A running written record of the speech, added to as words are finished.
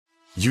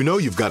You know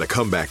you've got a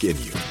comeback in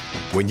you.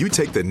 When you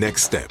take the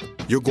next step,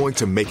 you're going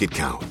to make it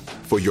count.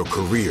 For your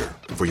career,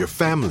 for your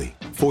family,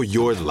 for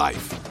your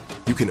life.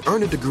 You can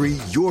earn a degree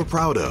you're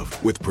proud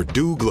of with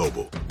Purdue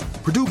Global.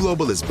 Purdue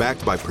Global is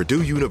backed by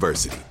Purdue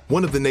University,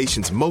 one of the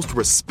nation's most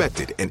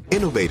respected and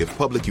innovative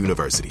public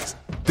universities.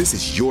 This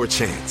is your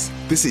chance.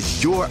 This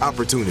is your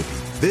opportunity.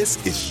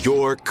 This is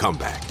your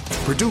comeback.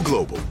 Purdue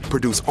Global,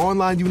 Purdue's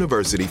online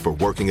university for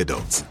working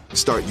adults.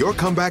 Start your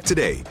comeback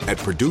today at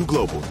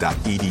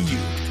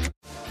purdueglobal.edu.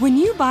 When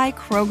you buy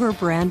Kroger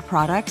brand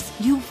products,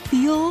 you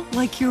feel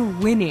like you're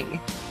winning.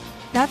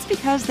 That's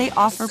because they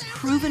offer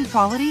proven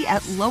quality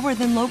at lower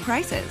than low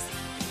prices.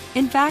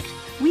 In fact,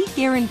 we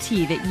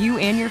guarantee that you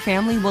and your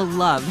family will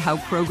love how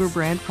Kroger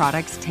brand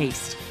products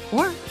taste,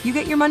 or you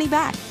get your money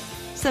back.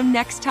 So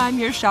next time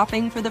you're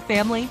shopping for the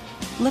family,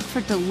 look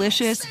for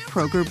delicious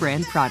Kroger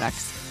brand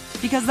products,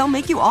 because they'll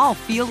make you all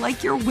feel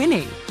like you're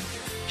winning.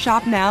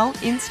 Shop now,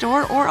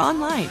 in-store, or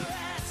online.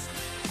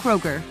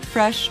 Kroger,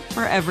 fresh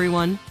for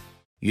everyone.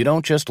 You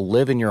don't just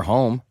live in your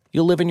home,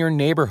 you live in your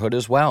neighborhood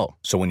as well.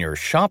 So when you're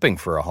shopping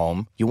for a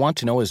home, you want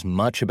to know as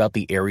much about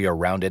the area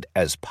around it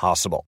as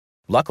possible.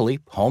 Luckily,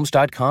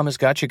 Homes.com has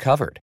got you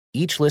covered.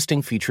 Each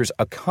listing features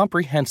a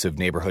comprehensive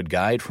neighborhood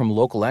guide from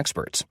local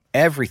experts.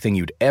 Everything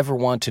you'd ever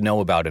want to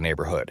know about a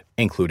neighborhood,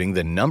 including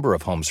the number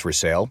of homes for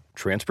sale,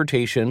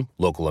 transportation,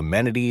 local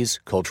amenities,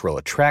 cultural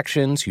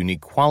attractions,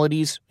 unique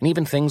qualities, and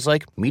even things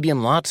like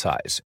median lot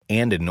size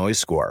and a noise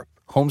score.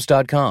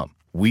 Homes.com.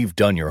 We've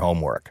done your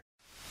homework.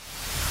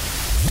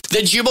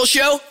 The Jubal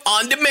Show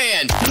on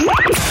demand.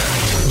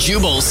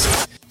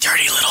 Jubal's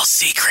dirty little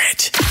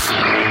secret.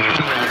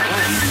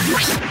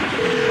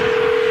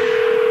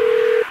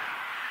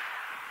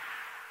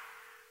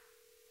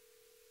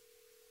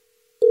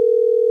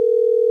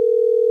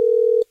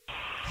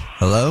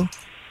 Hello?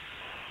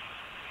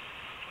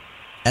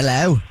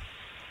 Hello?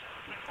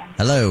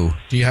 Hello?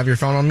 Do you have your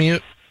phone on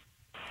mute?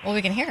 Well,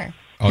 we can hear her.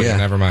 Oh, yeah,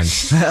 never mind.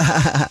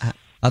 I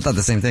thought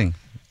the same thing.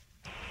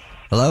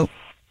 Hello?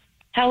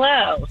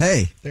 Hello.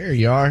 Hey. There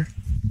you are.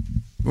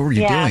 What were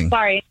you doing?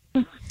 Sorry.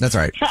 That's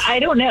all right. I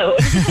don't know.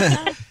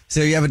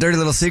 So you have a dirty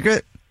little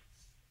secret?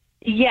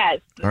 Yes.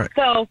 All right.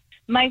 So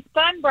my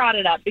son brought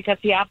it up because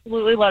he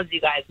absolutely loves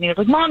you guys. And he was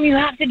like, Mom, you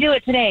have to do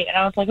it today. And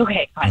I was like,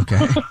 okay, fine. Okay.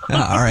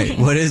 All right.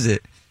 What is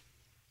it?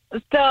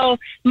 So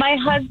my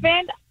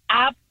husband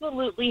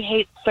absolutely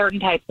hates certain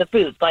types of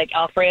foods, like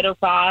Alfredo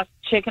sauce,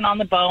 chicken on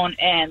the bone,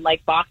 and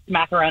like boxed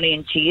macaroni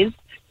and cheese.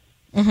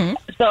 Mm-hmm.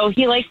 So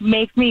he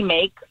makes me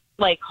make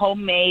like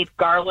homemade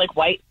garlic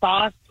white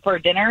sauce for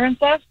dinner and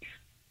stuff.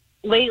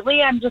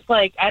 Lately, I'm just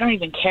like, I don't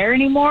even care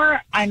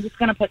anymore. I'm just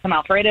going to put some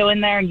Alfredo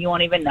in there and you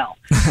won't even know.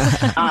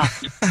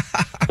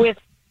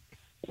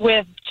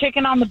 With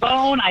chicken on the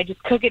bone, I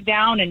just cook it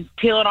down and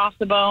peel it off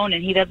the bone,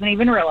 and he doesn't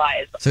even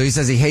realize. So he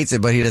says he hates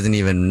it, but he doesn't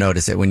even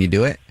notice it when you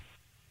do it?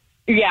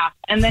 Yeah,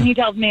 and then he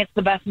tells me it's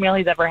the best meal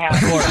he's ever had. Of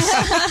course.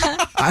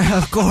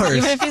 Of course.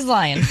 Even if he's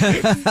lying.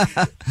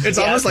 It's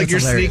almost like you're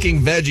hilarious.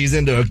 sneaking veggies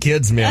into a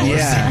kid's meal.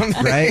 Yeah,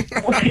 right?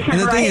 And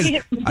the thing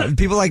is,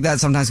 people like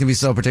that sometimes can be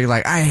so particular,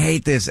 like, I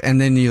hate this,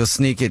 and then you'll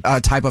sneak it, a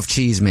type of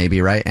cheese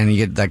maybe, right? And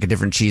you get like a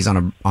different cheese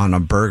on a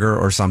burger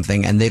or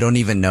something, and they don't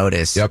even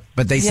notice. Yep.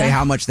 But they say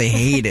how much they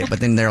hate it,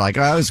 but then they're like,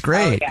 oh, it's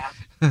great.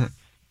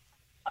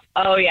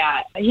 Oh,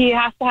 yeah. He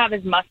has to have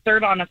his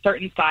mustard on a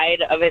certain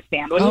side of his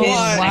sandwiches. Oh,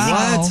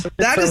 wow. What?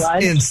 That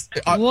is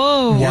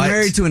Whoa. You're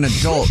married to an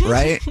adult,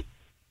 right?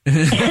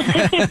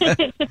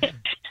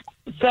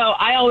 So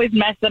I always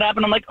mess it up,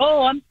 and I'm like,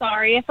 oh, I'm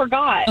sorry, I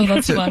forgot. Oh,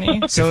 that's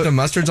funny. So if the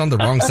mustard's on the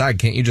wrong side,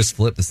 can't you just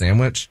flip the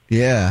sandwich?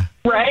 Yeah.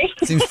 Right?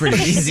 Seems pretty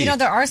easy. You know,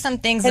 there are some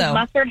things, His though.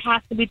 mustard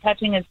has to be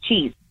touching his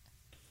cheese.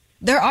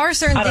 There are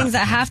certain things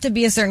that have to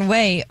be a certain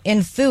way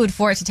in food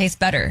for it to taste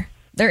better.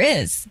 There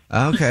is.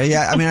 Okay,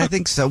 yeah. I mean, I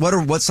think so.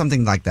 What's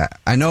something like that?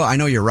 I know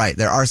you're right.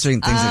 There are certain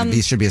things that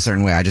should be a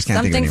certain way. I just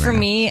can't think of Something any for right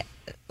me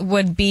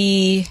would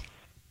be,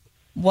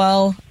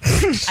 well,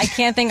 I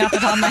can't think off the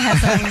top of my head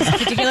something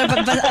particular,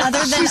 but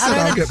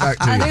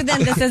other than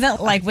this isn't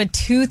like with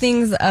two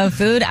things of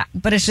food,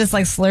 but it's just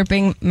like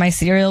slurping my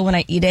cereal when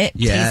I eat it.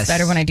 Yes. Tastes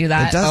better when I do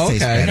that. It does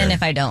taste better. Than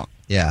if I don't.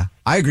 Yeah,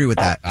 I agree with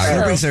that.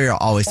 Slurping cereal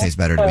always tastes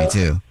better to me,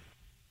 too.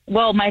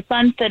 Well, my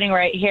son's sitting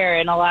right here,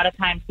 and a lot of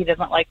times he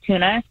doesn't like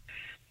tuna,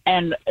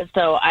 and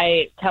so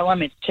I tell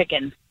him it's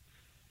chicken.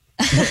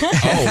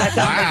 Oh,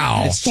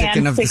 wow. It's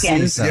chicken of the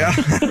season. Yeah.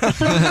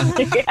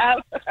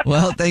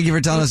 Well, thank you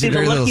for telling us your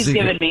dirty little he's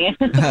secret. given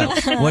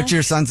me. What's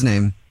your son's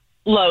name?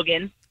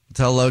 Logan.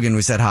 Tell Logan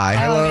we said hi.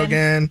 Hi,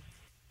 Logan.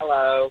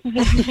 Hello.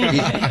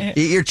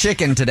 Eat your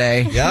chicken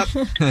today. Yep.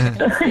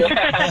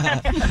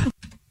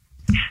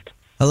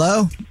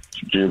 Hello?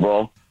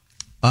 Jubal,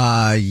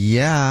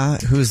 Yeah.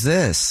 Who's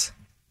this?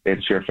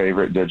 it's your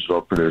favorite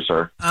digital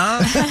producer.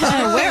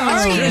 Where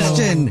are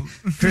you?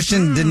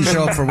 Christian didn't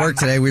show up for work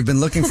today. We've been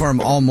looking for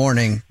him all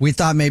morning. We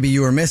thought maybe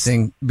you were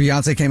missing.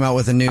 Beyonce came out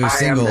with a new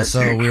single,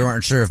 so we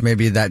weren't sure if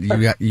maybe that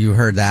you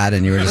heard that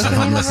and you were just at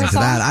home listening to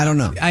that. I don't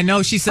know. I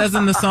know she says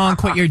in the song,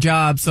 quit your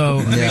job, so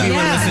maybe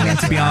we're listening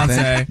to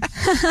Beyonce.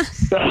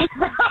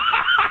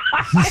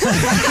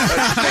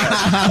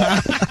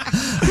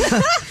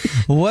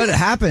 What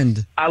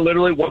happened? I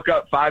literally woke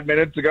up 5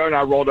 minutes ago and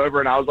I rolled over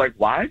and I was like,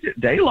 why is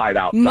it daylight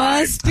outside?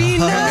 Must be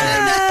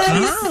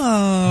nice.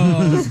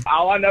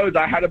 All I know is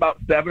I had about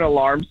 7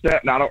 alarms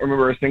set and I don't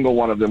remember a single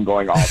one of them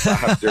going off. I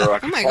have zero.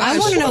 Oh my God. I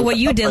want to know what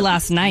you did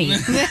last night. I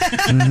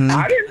didn't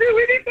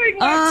do anything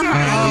last night.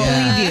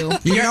 I believe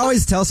you. You can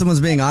always tell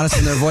someone's being honest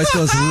when their voice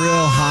goes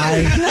real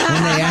high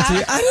when they answer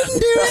you. I didn't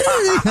do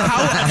anything.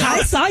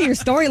 I saw your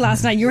story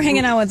last night. You were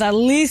hanging out with at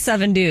least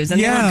 7 dudes, and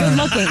they were good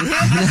looking.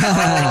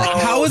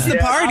 How was the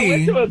party? I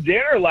went to a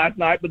dinner last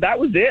night, but that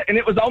was it, and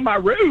it was on my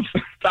roof.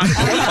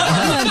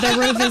 The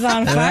roof is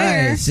on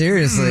fire. Right,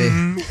 seriously.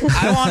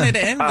 I wanted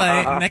an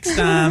invite next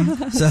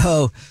time.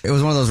 So it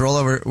was one of those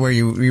rollover where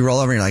you roll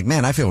over and you're like,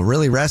 man, I feel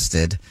really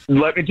rested.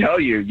 Let me tell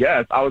you,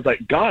 yes. I was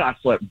like, God, I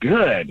slept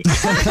good.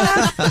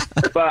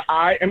 But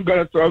I am going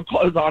to throw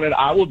clothes on and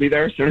I will be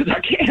there as soon as I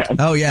can.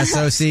 Oh, yeah.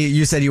 So, see,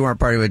 you said you weren't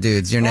partying with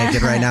dudes. You're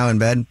naked right now in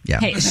bed? Yeah.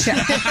 Hey,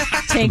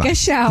 take a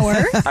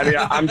shower. I mean,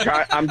 I'm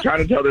trying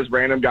to tell this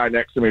random guy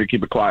next to me to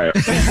keep it quiet.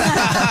 All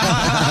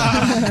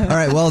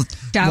right, well,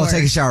 we'll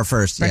take a shower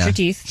first. Brush your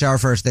teeth. Shower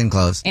first, then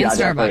clothes. And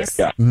Starbucks.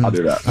 Yeah, I'll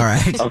do that. All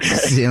right. Okay.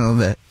 See you in a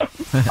little bit.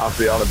 I'll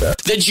see you on a bit.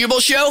 The Jubal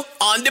Show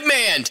on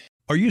demand.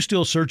 Are you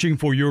still searching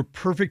for your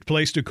perfect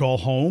place to call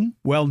home?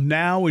 Well,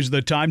 now is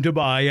the time to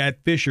buy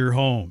at Fisher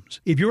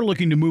Homes. If you're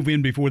looking to move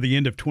in before the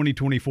end of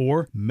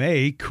 2024,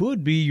 May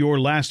could be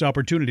your last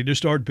opportunity to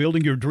start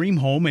building your dream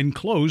home and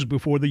close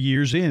before the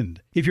year's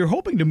end. If you're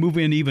hoping to move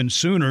in even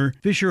sooner,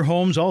 Fisher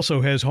Homes also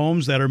has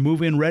homes that are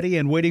move-in ready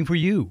and waiting for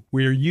you,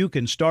 where you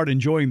can start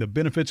enjoying the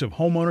benefits of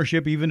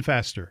homeownership even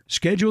faster.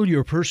 Schedule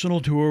your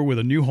personal tour with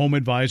a new home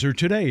advisor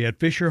today at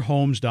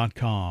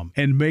FisherHomes.com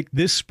and make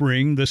this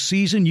spring the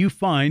season you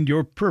find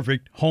your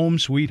perfect home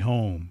sweet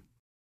home.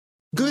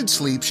 Good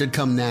sleep should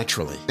come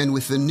naturally, and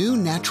with the new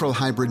Natural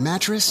Hybrid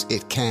mattress,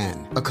 it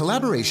can. A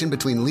collaboration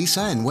between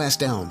Lisa and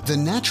West Elm, the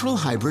Natural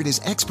Hybrid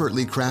is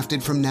expertly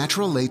crafted from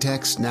natural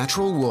latex,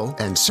 natural wool,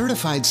 and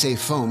certified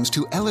safe foams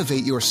to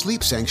elevate your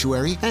sleep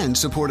sanctuary and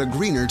support a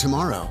greener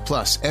tomorrow.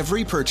 Plus,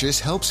 every purchase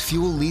helps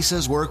fuel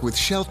Lisa's work with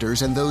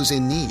shelters and those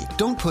in need.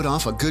 Don't put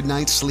off a good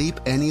night's sleep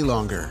any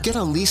longer. Get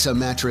a Lisa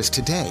mattress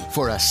today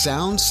for a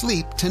sound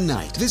sleep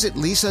tonight. Visit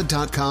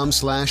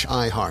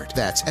lisa.com/iHeart.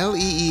 That's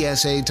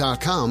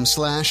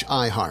LEESA.com/iHeart.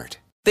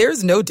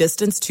 There's no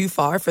distance too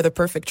far for the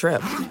perfect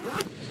trip.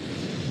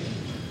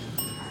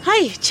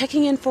 Hi,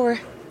 checking in for...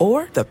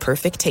 Or the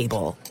perfect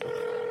table.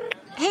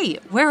 Hey,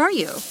 where are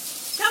you?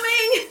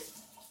 Coming!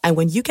 And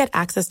when you get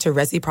access to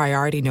Resi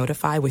Priority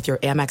Notify with your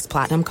Amex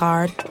Platinum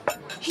card...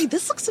 Hey,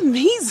 this looks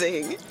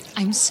amazing.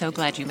 I'm so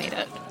glad you made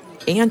it.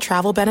 And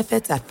travel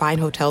benefits at fine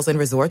hotels and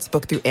resorts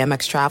booked through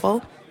Amex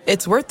Travel,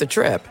 it's worth the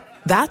trip.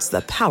 That's the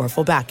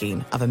powerful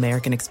backing of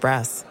American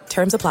Express.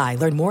 Terms apply.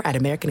 Learn more at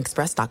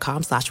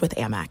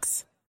americanexpress.com/withAmex.